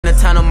the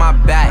town on my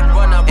back.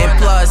 And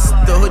plus,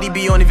 the hoodie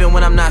be on even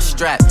when I'm not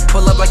strapped.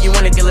 Pull up like you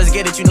want it, then let's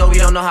get it, you know we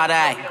don't know how to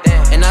act.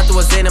 And I threw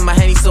a Zen in my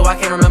Henny, so I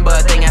can't remember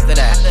a thing after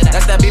that.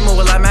 That's that Beamer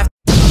with I'm after.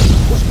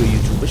 What's good,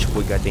 YouTube? It's your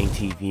boy Dthang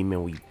TV,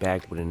 man. We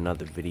back with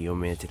another video,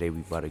 man. Today we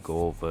about to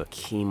go over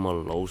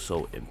Kima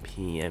Loso and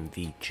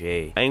Pnv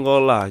Jay. I ain't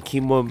gonna lie,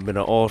 Kima been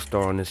an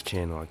all-star on this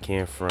channel. I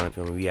can't front.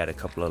 We had a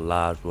couple of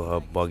lives with her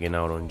bugging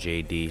out on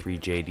JD. Free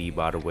JD,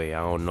 by the way. I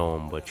don't know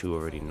him, but you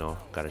already know.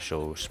 Gotta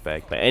show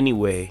respect. But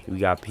anyway, we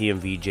got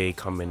Pnv Jay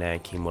coming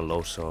at Kima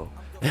Loso.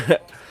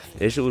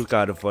 This shit was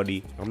kind of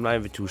funny. I'm not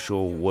even too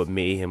sure what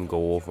made him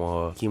go off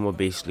on her. Kima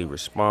basically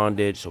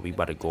responded, so we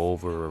about to go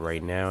over it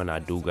right now. And I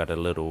do got a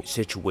little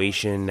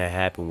situation that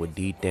happened with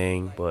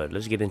Dthang, but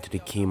let's get into the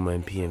Kima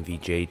and Pnv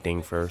Jay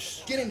thing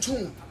first. Get into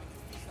him.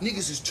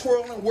 Niggas is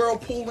twirling,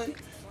 whirlpooling,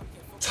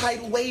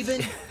 tidal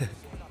waving,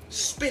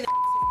 spinning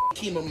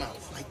Kima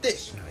mouth like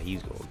this. Nah,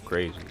 he's going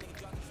crazy.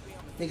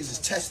 Niggas is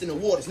testing the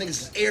waters. Niggas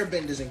is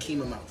airbenders in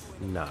Kima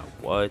mouth. Nah,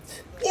 what?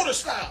 Water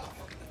style.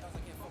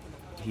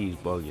 He's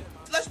bugging.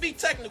 Let's be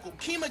technical.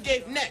 Kima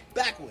gave neck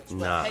backwards,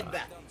 nah. Head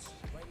backwards.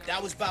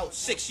 That was about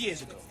 6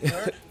 years ago. You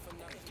heard?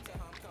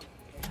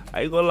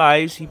 I ain't gonna lie,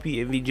 I see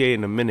Pnv Jay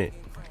in a minute.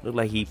 Look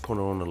like he put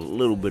on a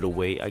little bit of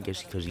weight. I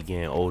guess because he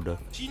getting older.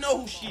 She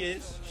know who she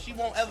is. She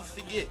won't ever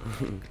forget.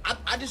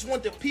 I just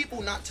want the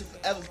people not to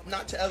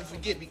ever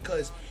forget,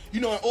 because you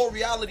know, in all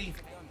reality,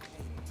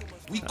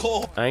 we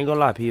call. I ain't gonna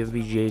lie,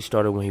 Pnv Jay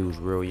started when he was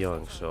real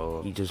young,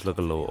 so he just look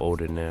a little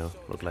older now.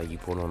 Look like he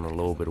put on a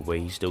little bit of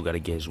weight. He still gotta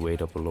get his weight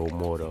up a little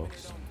more though.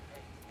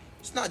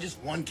 It's not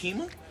just one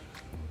Kima.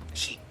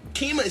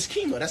 Kima is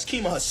Kima. That's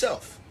Kima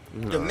herself.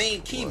 Nah, the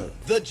main Kima,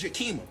 what? The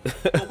Jakima.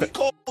 But we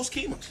call those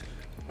Kimas.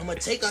 I'm gonna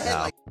take her head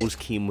like those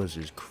Kimas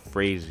is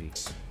crazy.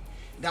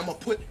 Now I'm gonna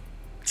put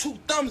 2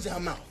 thumbs in her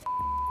mouth.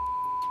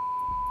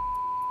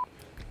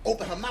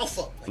 Open her mouth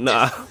up. Like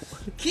nah.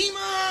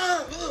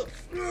 Kima!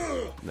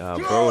 Nah,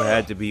 bro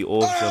had to be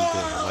off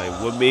something.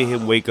 Like, what made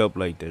him wake up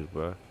like this,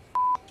 bro?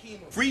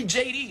 Free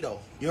JD though.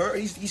 You heard?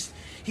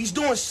 He's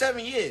doing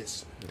 7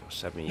 years.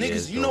 7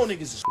 years. Niggas, you know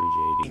niggas is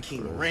free JD.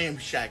 Kima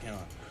ramshacking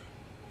her.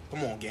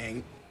 Come on,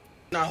 gang.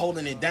 Not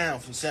holding it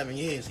down for 7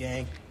 years,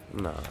 gang.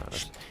 Nah,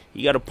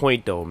 you got a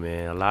point though,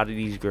 man. A lot of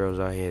these girls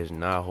out here is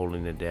not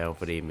holding it down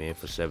for their man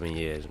for 7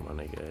 years, my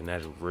nigga, and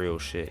that's real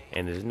shit.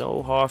 And there's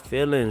no hard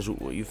feelings,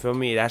 you feel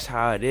me? That's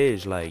how it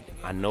is. Like,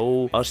 I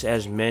know us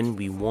as men,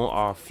 we want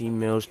our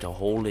females to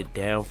hold it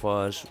down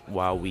for us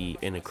while we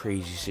in a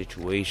crazy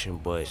situation,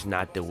 but it's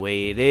not the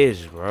way it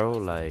is, bro.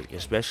 Like,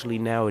 especially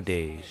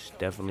nowadays,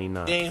 definitely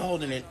not. They ain't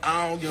holding it.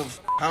 I don't give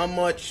how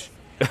much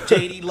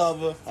JD love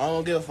her. I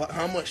don't give a fuck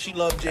how much she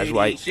love JD. That's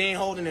why she ain't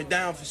holding it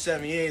down for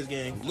 7 years,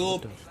 gang.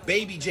 Little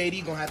baby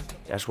JD gonna have to.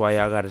 That's why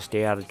y'all gotta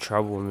stay out of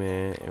trouble,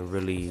 man, and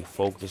really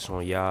focus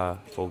on y'all,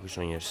 focus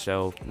on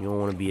yourself. You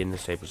don't wanna be in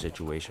this type of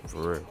situation,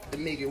 for real. To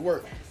make it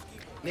work.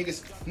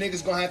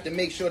 Niggas gonna have to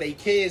make sure they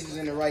kids is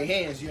in the right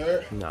hands, you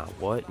heard? Nah,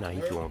 what? Nah,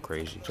 you going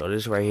crazy. So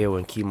this right here,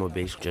 when Kima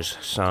basically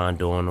just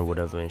signed on or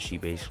whatever, and she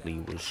basically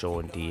was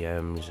showing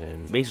DMs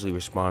and basically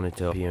responded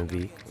to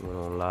Pnv. Went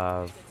on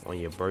live on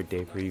your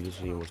birthday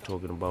previously and was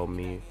talking about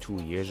me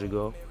 2 years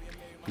ago.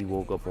 He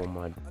woke up on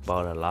my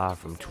about a lie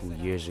from 2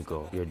 years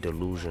ago. You're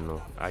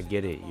delusional. I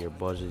get it. Your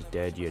buzz is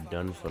dead. You're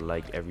done for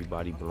like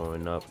everybody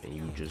blowing up, and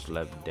you just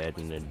left dead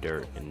in the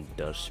dirt and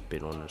dust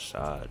spit on the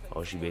side.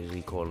 Oh, she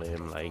basically calling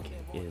him like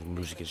his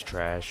music is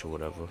trash or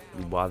whatever.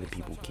 You bother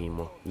people,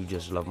 Kima. You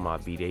just love my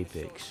B-Day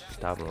pics.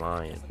 Stop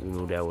lying. You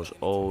knew that was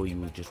old.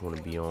 You just want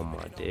to be on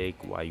my dick.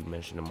 Why you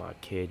mentioning my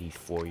kid? He's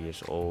 4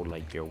 years old.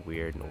 Like, you're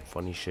weird. No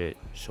funny shit.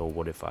 So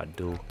what if I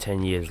do?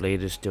 10 years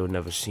later, still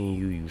never seen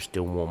you. You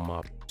still want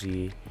my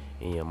pussy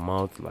in your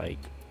mouth? Like,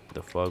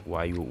 the fuck?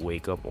 Why you would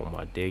wake up on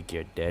my dick?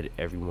 You're dead,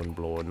 everyone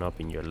blowing up,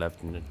 and you're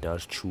left in the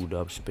dust, chewed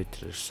up, spit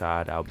to the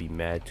side. I'll be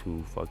mad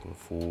too, fucking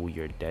fool.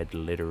 You're dead,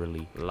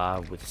 literally.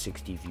 Live with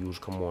 60 views.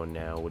 Come on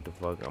now, what the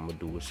fuck I'm gonna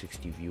do with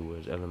 60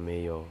 viewers?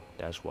 LMAO.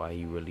 That's why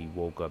he really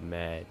woke up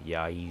mad.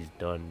 Yeah, he's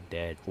done,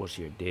 dead. What's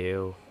your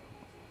deal?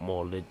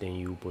 More lit than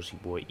you, pussy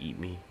boy, eat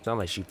me. Sound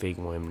like she fake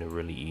want him to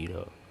really eat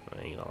her.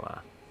 I ain't gonna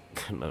lie.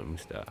 Let me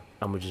stop.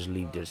 I'ma just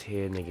leave this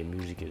here, nigga.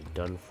 Music is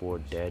done for,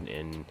 dead,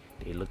 and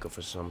they looking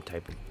for some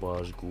type of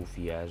buzz,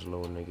 goofy ass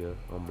little nigga.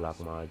 Unblock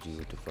my IG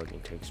with the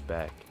fucking text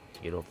back.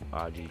 Get off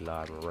IG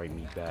live and write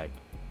me back.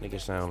 Nigga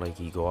sound like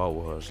he go out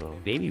with her or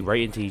something. They be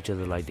writing to each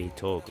other like they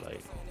talk.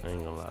 Like, I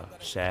ain't gonna lie.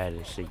 Sad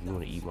and sick. You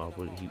wanna eat my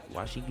pussy?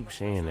 Why she keep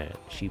saying that?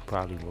 She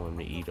probably want him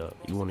to eat up.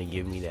 You wanna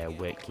give me that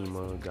wet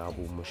Kima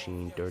gobble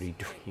machine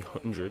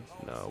 3300?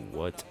 Nah,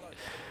 what?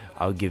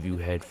 I'll give you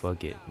head,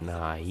 fuck it.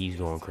 Nah, he's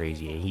going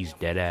crazy, and he's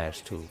dead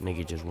ass too.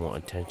 Nigga just want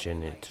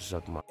attention and to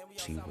suck my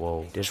pussy.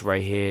 Whoa. This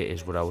right here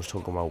is what I was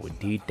talking about with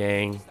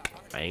Dthang.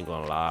 I ain't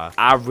gonna lie.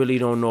 I really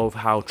don't know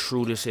how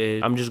true this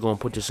is. I'm just gonna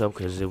put this up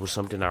because it was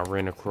something I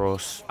ran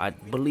across. I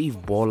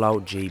believe Ball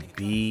Out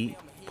JB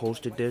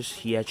posted this,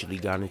 he actually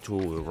got into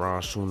it with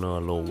Ron Suna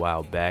a little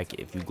while back.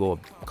 If you go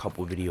a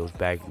couple videos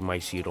back, you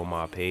might see it on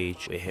my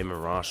page. With him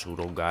and Ron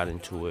Suna got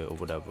into it or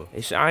whatever.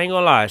 I ain't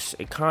gonna lie,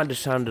 it kinda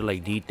sounded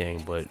like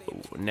Dthang, but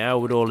now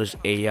with all this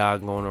AI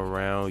going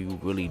around, you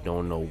really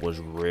don't know what's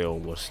real,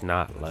 what's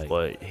not. Like,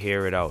 but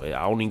hear it out.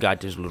 I only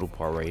got this little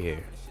part right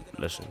here.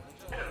 Listen.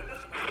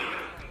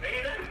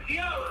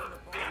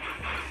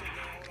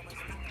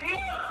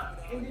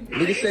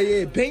 Nigga say,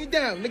 yeah, bang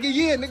down. Nigga,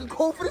 yeah, nigga,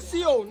 call for the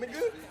CO,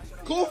 nigga.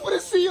 Call for the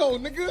CO,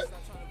 nigga.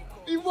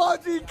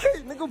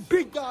 EYGK, nigga,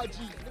 big guy G,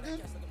 nigga.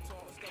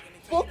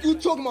 Fuck you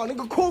talking about,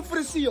 nigga, call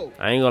for the CO.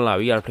 I ain't gonna lie,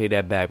 we gotta play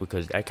that back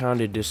because that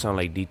kinda did sound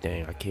like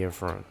Dthang. I can't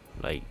front.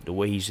 Like, the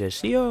way he said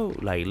CO,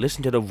 like,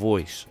 listen to the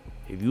voice.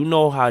 If you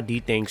know how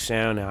Dthang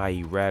sound and how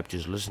he rap,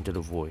 just listen to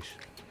the voice.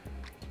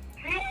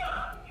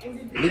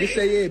 Nigga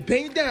say, yeah,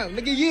 bang down.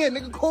 Nigga, yeah,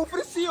 nigga, call for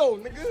the CO,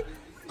 nigga.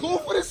 Call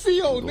for the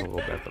CO, nigga. Go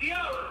back up.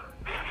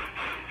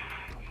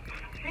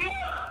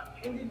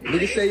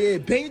 Nigga say, yeah,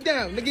 bang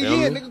down. Nigga,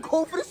 yeah, nigga,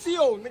 call for the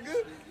CO,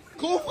 nigga.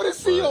 Call for the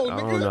CO, nigga. I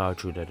don't know how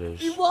true that is.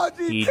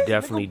 EYGK, He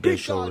definitely did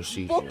show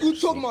receipts. Fuck you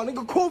talking about,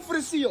 nigga, call for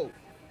the CO.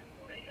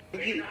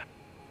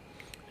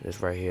 This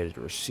right here is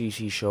the receipts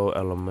he showed.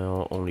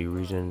 LML. Only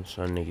reason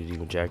some niggas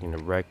even jacking the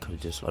wreck cause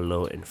just a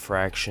little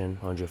infraction.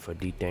 100 for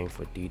Dthang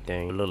for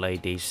Dthang. It look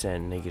like they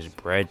sent niggas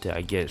bread to,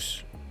 I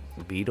guess,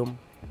 beat them.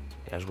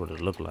 That's what it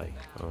looked like.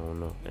 I don't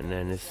know. And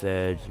then it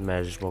said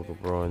Magic Smoker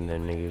Bro, and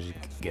then niggas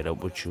get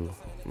up with you.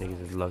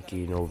 Niggas is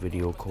lucky, no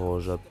video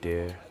calls up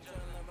there.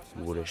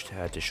 You would have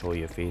had to show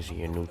your face and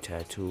your new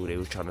tattoo. They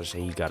was trying to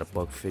say he got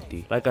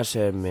 $150. Like I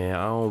said, man,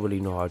 I don't really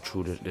know how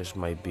true this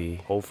might be.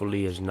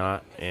 Hopefully it's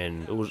not.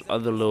 And it was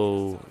other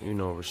little, you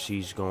know,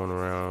 receipts going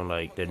around.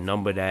 Like the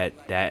number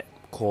that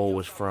call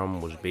was from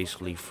was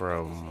basically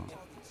from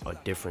a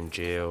different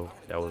jail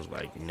that was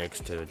like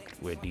next to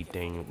where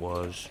Dthang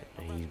was,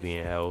 and he's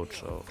being held.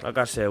 So like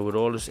I said, with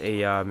all this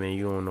AI, man,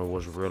 you don't know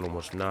what's real and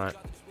what's not.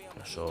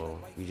 So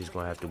we just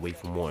gonna have to wait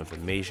for more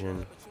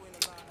information.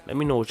 Let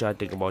me know what y'all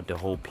think about the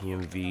whole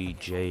Pnv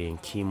Jay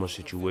and Kima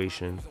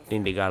situation.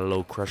 Think they got a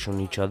little crush on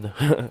each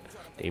other?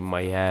 They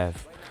might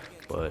have,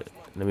 but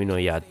let me know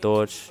your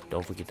thoughts.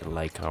 Don't forget to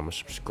like, comment,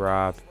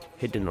 subscribe.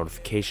 Hit the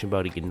notification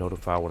bell to get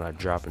notified when I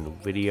drop a new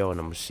video, and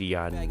I'm gonna see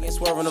y'all next.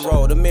 Swerving the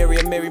road, a Mary,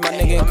 my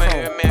nigga in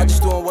cone. I'm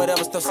just doing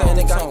whatever, still saying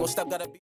nigga, I ain't gonna stop, gotta be.